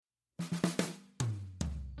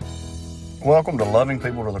Welcome to Loving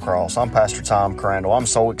People to the Cross. I'm Pastor Tom Crandall. I'm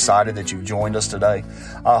so excited that you've joined us today.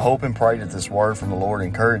 I hope and pray that this word from the Lord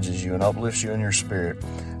encourages you and uplifts you in your spirit.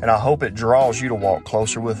 And I hope it draws you to walk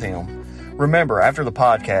closer with Him. Remember, after the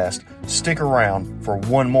podcast, stick around for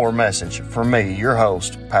one more message from me, your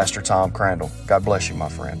host, Pastor Tom Crandall. God bless you, my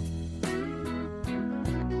friend.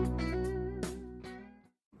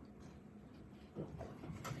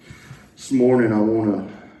 This morning I want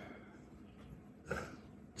to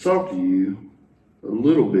talk to you a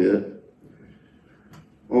little bit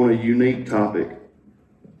on a unique topic.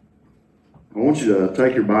 I want you to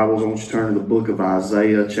take your Bibles. I want you to turn to the book of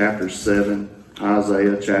Isaiah chapter 7.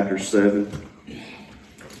 Isaiah chapter 7.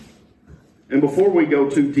 And before we go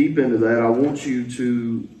too deep into that, I want you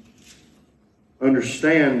to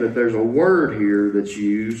understand that there's a word here that's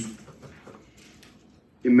used,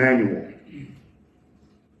 Emmanuel.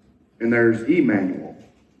 And there's Emmanuel.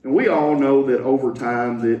 And we all know that over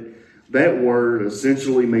time that word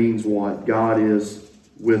essentially means what? God is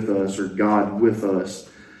with us, or God with us.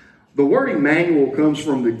 The word Emmanuel comes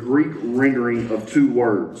from the Greek rendering of two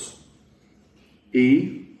words.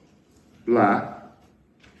 Elah,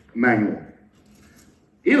 Emmanuel.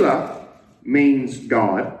 Elah means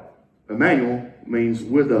God. Emmanuel means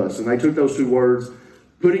with us. And they took those two words,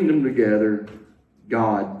 putting them together,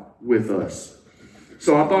 God with us.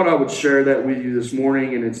 So I thought I would share that with you this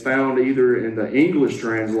morning, and it's found either in the English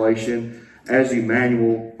translation as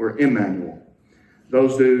Emmanuel or Emmanuel.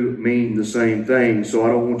 Those do mean the same thing, so I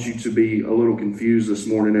don't want you to be a little confused this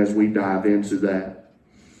morning as we dive into that.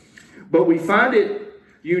 But we find it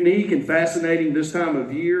unique and fascinating this time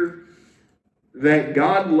of year that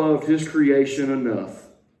God loved His creation enough,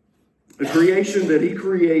 a creation that He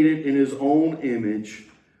created in His own image.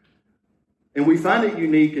 And we find it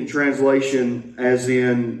unique in translation as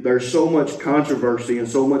in there's so much controversy and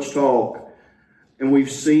so much talk, and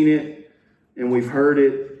we've seen it and we've heard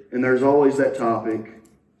it, and there's always that topic,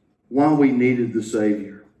 why we needed the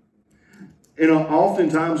Savior. And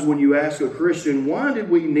oftentimes when you ask a Christian, why did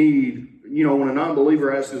we need, when a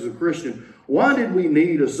non-believer asks as a Christian, why did we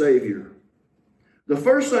need a Savior? The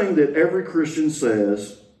first thing that every Christian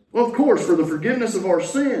says, well, of course, for the forgiveness of our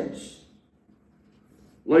sins.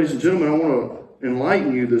 Ladies and gentlemen, I want to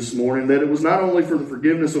enlighten you this morning that it was not only for the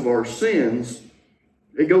forgiveness of our sins,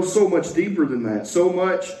 it goes so much deeper than that, so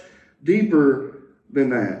much deeper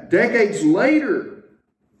than that. Decades later,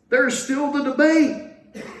 there's still the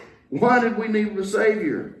debate. Why did we need the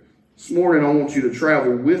Savior? This morning, I want you to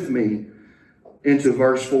travel with me into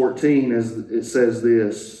verse 14 as it says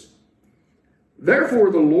this.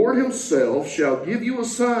 Therefore, the Lord Himself shall give you a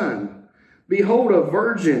sign. Behold, a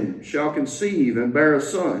virgin shall conceive and bear a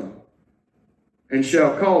son, and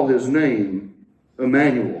shall call his name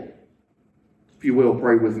Emmanuel. If you will,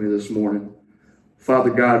 pray with me this morning. Father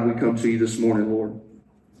God, we come to you this morning, Lord.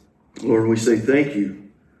 Lord, we say thank you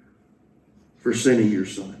for sending your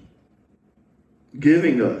Son,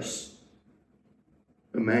 giving us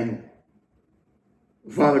Emmanuel.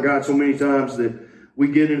 Father God, so many times that we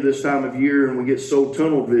get into this time of year and we get so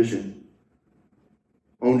tunnel vision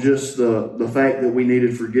on just the fact that we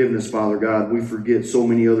needed forgiveness, Father God, we forget so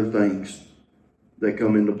many other things that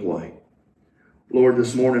come into play. Lord,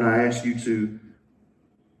 this morning I ask you to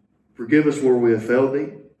forgive us where we have failed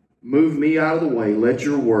thee. Move me out of the way. Let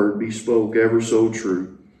your word be spoke ever so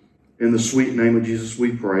true. In the sweet name of Jesus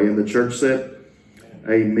we pray. And the church said,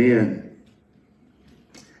 Amen.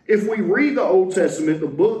 If we read the Old Testament, the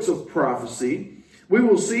books of prophecy, we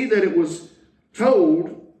will see that it was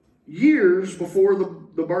told years before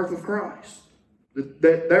the birth of Christ,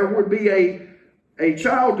 that there would be a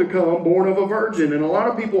child to come born of a virgin. And a lot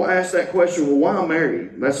of people ask that question, well, why Mary?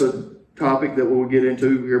 That's a topic that we'll get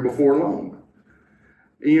into here before long.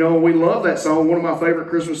 We love that song. One of my favorite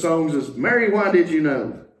Christmas songs is Mary, Why Did You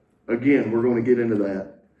Know? Again, we're going to get into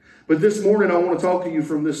that. But this morning I want to talk to you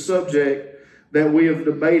from this subject that we have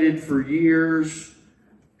debated for years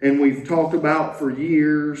and we've talked about for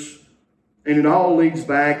years. And it all leads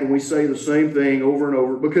back, and we say the same thing over and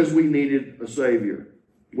over, because we needed a Savior.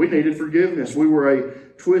 We needed forgiveness. We were a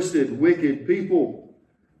twisted, wicked people.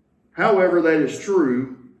 However, that is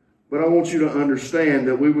true, but I want you to understand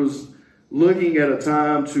that we was looking at a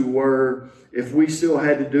time to where if we still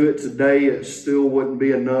had to do it today, it still wouldn't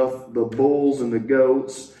be enough. The bulls and the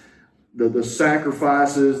goats, the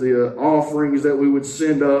sacrifices, the offerings that we would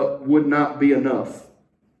send up would not be enough.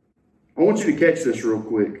 I want you to catch this real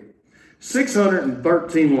quick.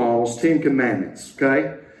 613 laws, 10 commandments,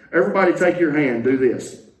 okay? Everybody take your hand, do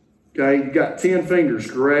this. Okay, you got 10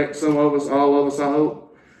 fingers, correct? Some of us, all of us, I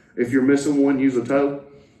hope. If you're missing one, use a toe.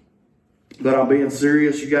 But I'm being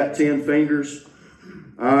serious, you got 10 fingers.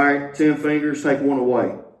 All right, 10 fingers, take one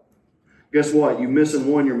away. Guess what? You missing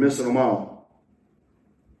one, you're missing them all.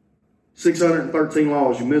 613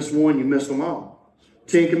 laws, you miss one, you miss them all.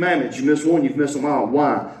 10 commandments, you miss one, you've missed them all.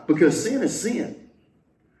 Why? Because sin is sin.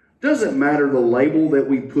 Doesn't matter the label that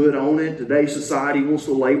we put on it. Today's society wants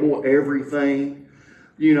to label everything.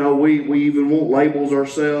 You know, we even want labels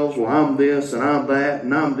ourselves. Well, I'm this and I'm that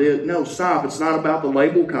and I'm this. No, stop. It's not about the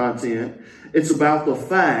label content. It's about the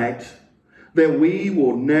fact that we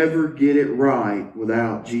will never get it right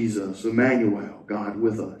without Jesus, Emmanuel, God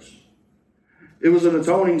with us. It was an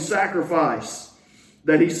atoning sacrifice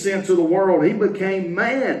that He sent to the world. He became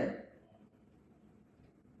man.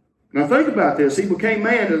 Now think about this. He became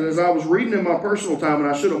man, and as I was reading in my personal time, and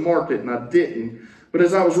I should have marked it and I didn't, but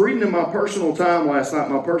as I was reading in my personal time last night,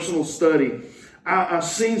 my personal study, I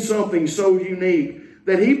seen something so unique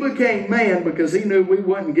that He became man because He knew we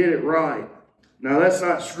wouldn't get it right. Now, that's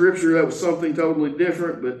not scripture. That was something totally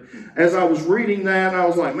different. But as I was reading that, I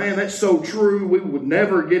was like, man, that's so true. We would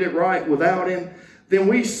never get it right without Him. Then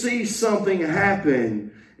we see something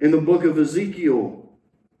happen in the book of Ezekiel,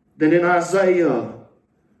 then in Isaiah,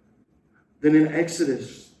 then in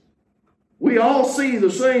Exodus. We all see the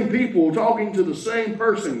same people talking to the same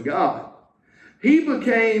person, God. He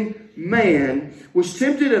became man, was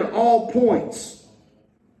tempted at all points,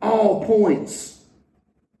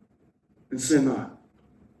 and sin not.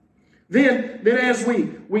 Then as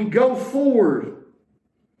we go forward,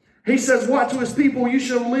 He says, what to His people? You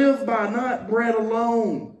shall live by not bread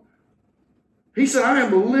alone. He said, I am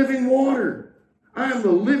the living water. I am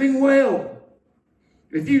the living well.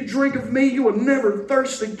 If you drink of me, you will never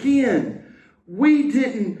thirst again. We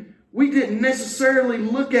didn't necessarily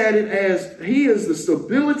look at it as He is the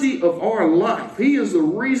stability of our life. He is the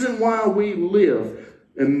reason why we live.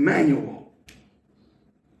 Emmanuel.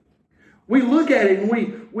 We look at it and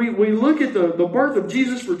we look at the birth of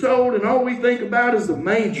Jesus foretold, and all we think about is the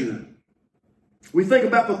manger. We think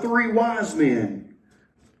about the 3 wise men.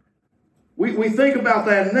 We think about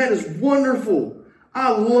that, and that is wonderful.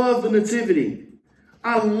 I love the nativity.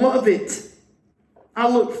 I love it. I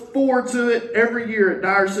look forward to it every year at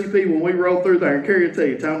Dyer CP when we roll through there. And Carrie will tell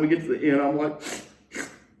you, time we get to the end, I'm like,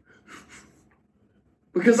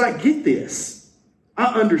 because I get this. I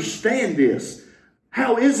understand this.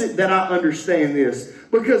 How is it that I understand this?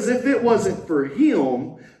 Because if it wasn't for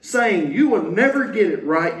Him saying, you will never get it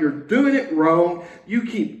right, you're doing it wrong, you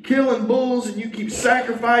keep killing bulls and you keep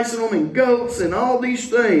sacrificing them and goats and all these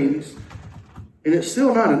things, and it's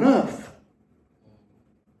still not enough.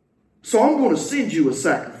 So I'm going to send you a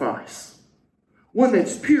sacrifice. One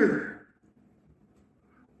that's pure.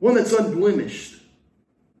 One that's unblemished.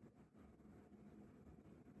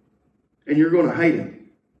 And you're going to hate Him.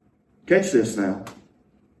 Catch this now.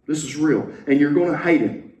 This is real. And you're going to hate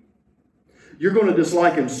Him. You're going to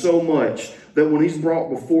dislike Him so much that when He's brought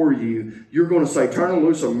before you, you're going to say, turn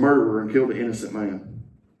loose a murderer and kill the innocent man.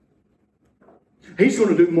 He's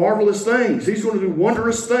going to do marvelous things. He's going to do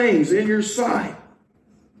wondrous things in your sight.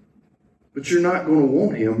 But you're not going to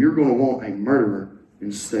want Him. You're going to want a murderer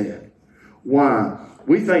instead. Why?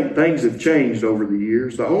 We think things have changed over the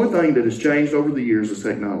years. The only thing that has changed over the years is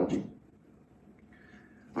technology.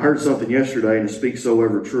 I heard something yesterday, and it speaks so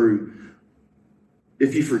ever true.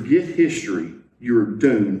 If you forget history, you're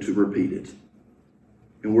doomed to repeat it.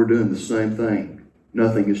 And we're doing the same thing.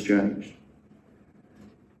 Nothing has changed.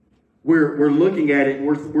 We're looking at it, and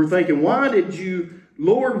we're thinking, why did you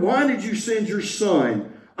send your Son?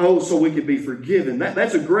 Oh, so we could be forgiven.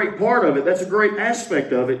 That's a great part of it. That's a great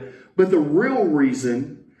aspect of it. But the real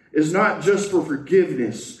reason is not just for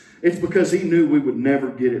forgiveness. It's because He knew we would never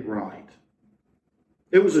get it right.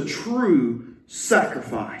 It was a true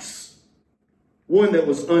sacrifice. One that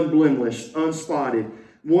was unblemished, unspotted.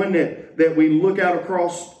 One that we look out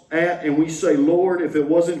across at and we say, Lord, if it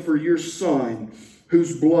wasn't for your Son,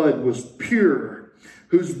 whose blood was pure,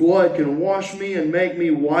 whose blood can wash me and make me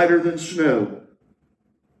whiter than snow,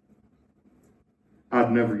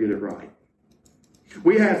 I'd never get it right.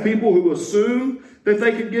 We have people who assume that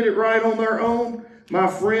they could get it right on their own. My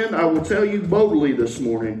friend, I will tell you boldly this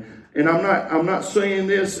morning, and I'm not saying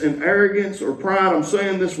this in arrogance or pride. I'm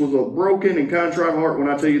saying this with a broken and contrite heart when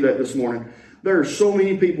I tell you that this morning. There are so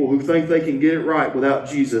many people who think they can get it right without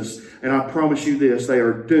Jesus, and I promise you this, they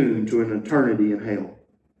are doomed to an eternity in hell.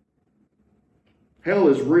 Hell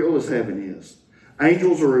is real as heaven is.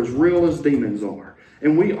 Angels are as real as demons are.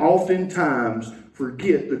 And we oftentimes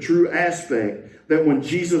forget the true aspect that when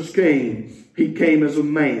Jesus came, He came as a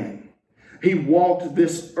man. He walked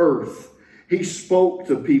this earth. He spoke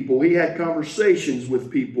to people. He had conversations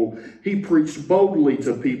with people. He preached boldly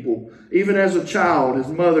to people. Even as a child, his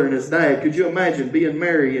mother and his dad, could you imagine being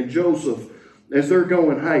Mary and Joseph as they're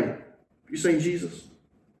going, hey, you seen Jesus?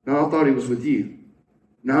 No, I thought he was with you.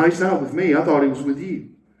 No, he's not with me. I thought he was with you.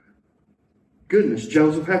 Goodness,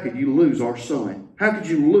 Joseph, how could you lose our son? How could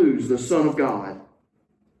you lose the Son of God?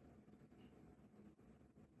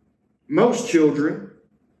 Most children,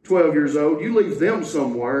 12 years old, you leave them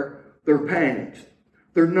somewhere, they're panicked.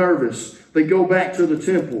 They're nervous. They go back to the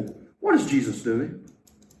temple. What is Jesus doing?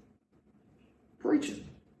 Preaching.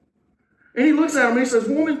 And he looks at him and he says,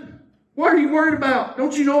 woman, what are you worried about?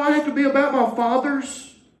 Don't you know I have to be about my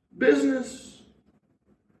Father's business?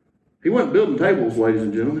 He wasn't building tables, ladies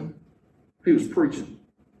and gentlemen. He was preaching.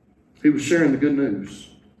 He was sharing the good news.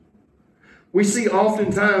 We see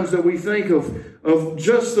oftentimes that we think of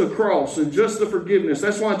just the cross and just the forgiveness.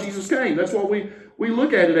 That's why Jesus came. That's what we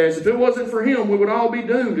look at it as. If it wasn't for him, we would all be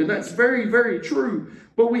doomed. And that's very, very true.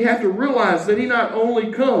 But we have to realize that he not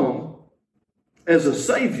only come as a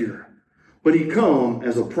Savior, but he come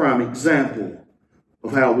as a prime example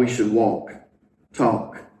of how we should walk,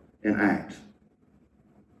 talk, and act.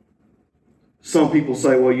 Some people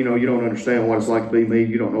say, well, you don't understand what it's like to be me.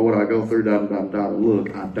 You don't know what I go through,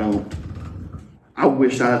 Look, I don't. I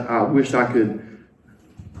wish I could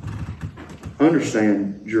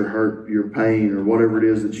understand your hurt, your pain, or whatever it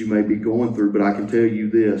is that you may be going through, but I can tell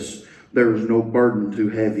you this. There is no burden too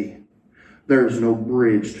heavy. There is no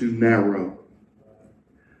bridge too narrow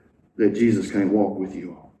that Jesus can't walk with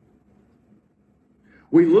you on.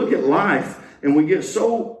 We look at life and we get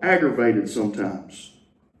so aggravated sometimes.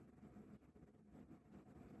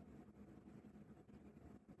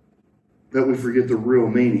 That we forget the real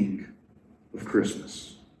meaning of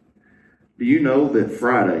Christmas. Do you know that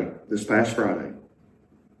this past Friday,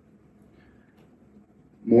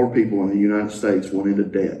 more people in the United States went into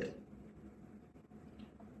debt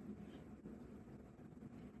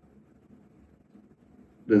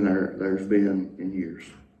than there's been in years?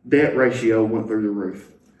 Debt ratio went through the roof.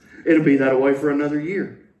 It'll be that way for another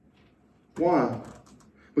year. Why?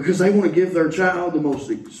 Because they want to give their child the most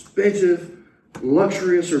expensive,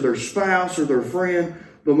 luxurious, or their spouse or their friend,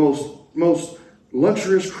 the most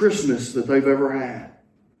luxurious Christmas that they've ever had.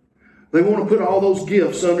 They want to put all those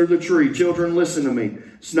gifts under the tree. Children, listen to me.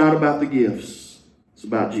 It's not about the gifts. It's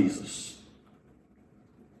about Jesus.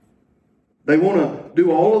 They want to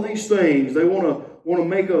do all of these things. They want to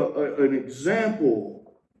make an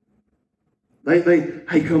example. Hey,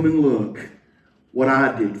 come and look what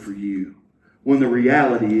I did for you. When the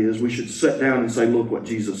reality is we should sit down and say, look what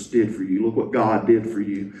Jesus did for you. Look what God did for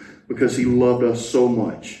you. Because he loved us so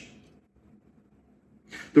much.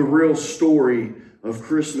 The real story of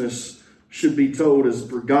Christmas should be told as,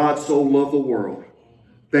 for God so loved the world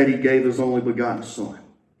that he gave his only begotten Son.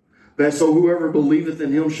 That so whoever believeth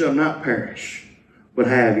in him shall not perish, but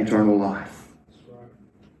have eternal life.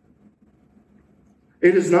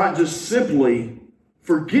 It is not just simply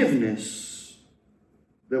forgiveness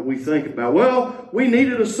that we think about. Well, we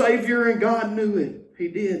needed a Savior and God knew it. He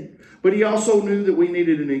did. But he also knew that we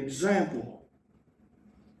needed an example.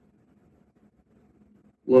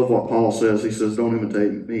 Love what Paul says. He says, don't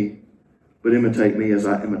imitate me, but imitate me as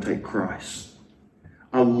I imitate Christ.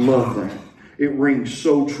 I love that. It rings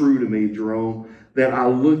so true to me, Jerome, that I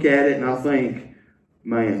look at it and I think,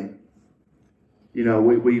 man, we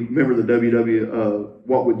remember the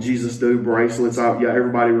What Would Jesus Do bracelets.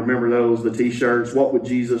 Everybody remember those, the t-shirts. What would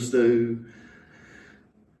Jesus do?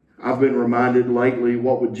 I've been reminded lately,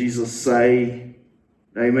 what would Jesus say?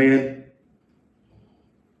 Amen.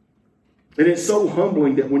 And it's so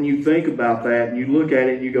humbling that when you think about that and you look at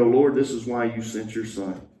it and you go, Lord, this is why you sent your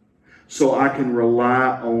Son. So I can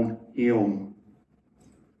rely on him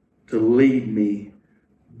to lead me,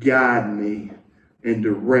 guide me, and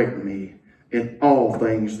direct me in all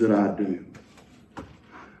things that I do.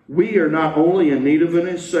 We are not only in need of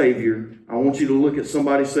a Savior. I want you to look at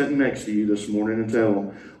somebody sitting next to you this morning and tell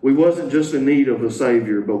them, we wasn't just in need of a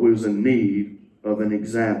Savior, but we was in need of an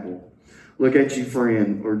example. Look at your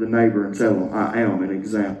friend or the neighbor and tell them, I am an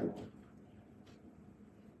example.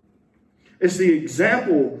 It's the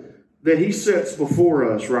example that he sets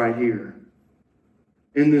before us right here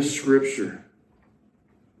in this scripture.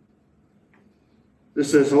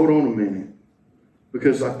 This says, hold on a minute.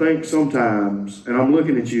 Because I think sometimes, and I'm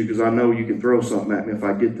looking at you because I know you can throw something at me if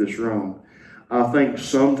I get this wrong. I think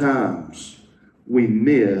sometimes we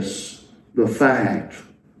miss the fact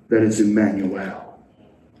that it's Emmanuel,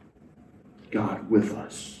 God with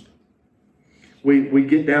us. We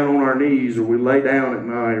get down on our knees, or we lay down at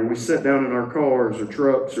night, or we sit down in our cars or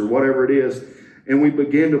trucks or whatever it is, and we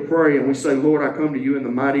begin to pray and we say, Lord, I come to you in the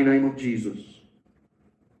mighty name of Jesus.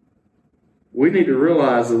 We need to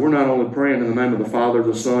realize that we're not only praying in the name of the Father,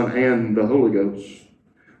 the Son, and the Holy Ghost,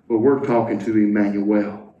 but we're talking to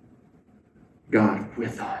Emmanuel, God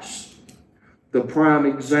with us. The prime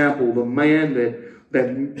example, the man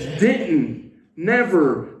that didn't,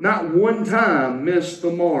 never, not one time missed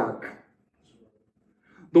the mark.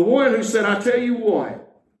 The one who said, I tell you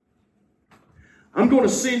what, I'm going to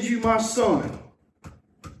send you my son.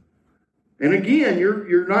 And again,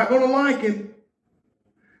 you're not going to like him.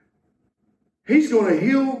 He's going to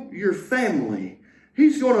heal your family.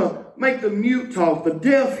 He's going to make the mute talk, the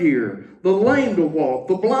deaf hear, the lame to walk,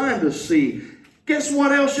 the blind to see. Guess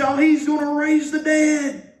what else, y'all? He's going to raise the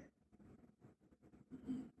dead.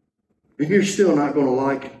 And you're still not going to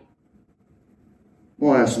like it.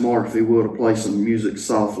 We'll ask Mark if he will to play some music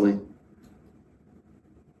softly.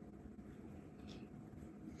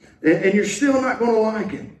 And you're still not going to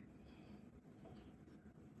like it.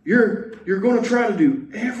 You're going to try to do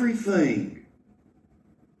everything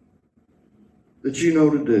that you know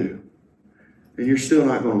to do, and you're still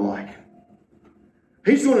not going to like it.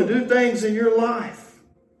 He's going to do things in your life.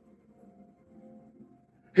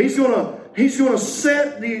 He's going to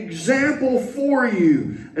set the example for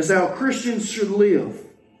you as how Christians should live.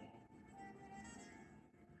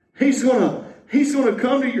 He's going to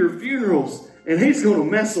come to your funerals and he's going to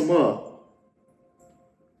mess them up.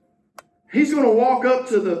 He's going to walk up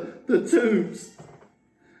to the tombs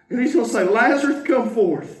and he's going to say, Lazarus, come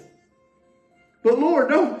forth. But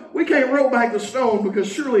Lord, we can't roll back the stone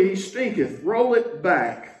because surely he stinketh. Roll it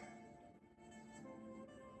back.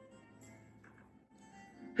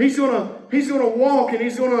 He's going to walk and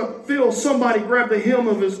he's going to feel somebody grab the hem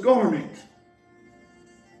of his garment.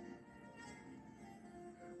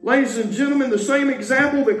 Ladies and gentlemen, the same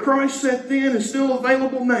example that Christ set then is still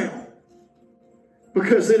available now.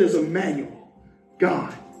 Because it is Emmanuel,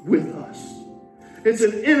 God with us. It's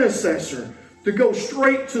an intercessor to go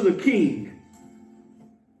straight to the King.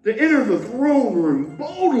 To enter the throne room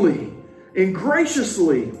boldly and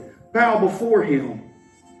graciously bow before him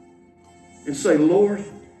and say, Lord,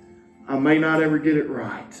 I may not ever get it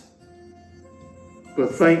right,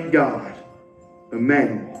 but thank God,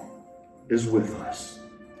 Emmanuel is with us.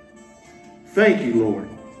 Thank you, Lord.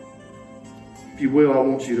 If you will, I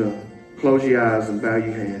want you to close your eyes and bow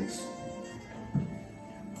your heads.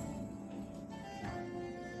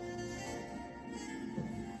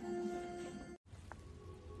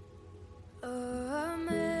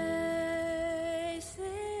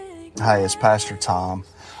 Hey, it's Pastor Tom.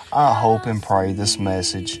 I hope and pray this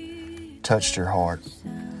message touched your heart.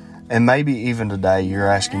 And maybe even today you're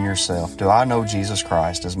asking yourself, do I know Jesus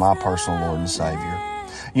Christ as my personal Lord and Savior?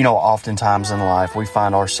 You know, oftentimes in life we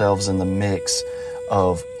find ourselves in the mix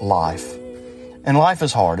of life. And life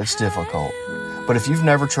is hard, it's difficult. But if you've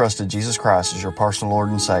never trusted Jesus Christ as your personal Lord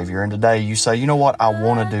and Savior, and today you say, you know what, I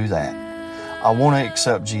want to do that. I want to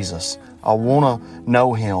accept Jesus. I want to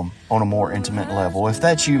know Him on a more intimate level. If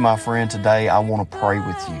that's you, my friend, today I want to pray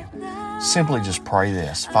with you. Simply just pray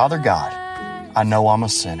this. Father God, I know I'm a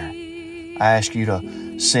sinner. I ask you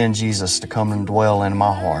to send Jesus to come and dwell in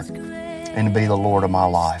my heart and to be the Lord of my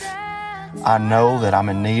life. I know that I'm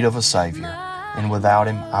in need of a Savior, and without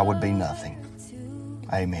Him, I would be nothing.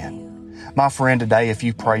 Amen. My friend, today, if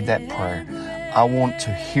you prayed that prayer, I want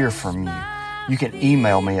to hear from you. You can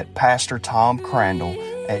email me at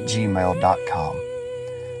pastortomcrandall@gmail.com.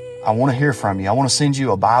 I want to hear from you. I want to send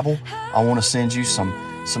you a Bible. I want to send you some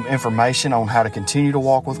information on how to continue to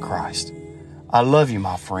walk with Christ. I love you,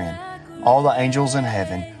 my friend. All the angels in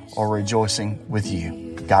heaven are rejoicing with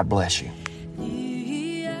you. God bless you.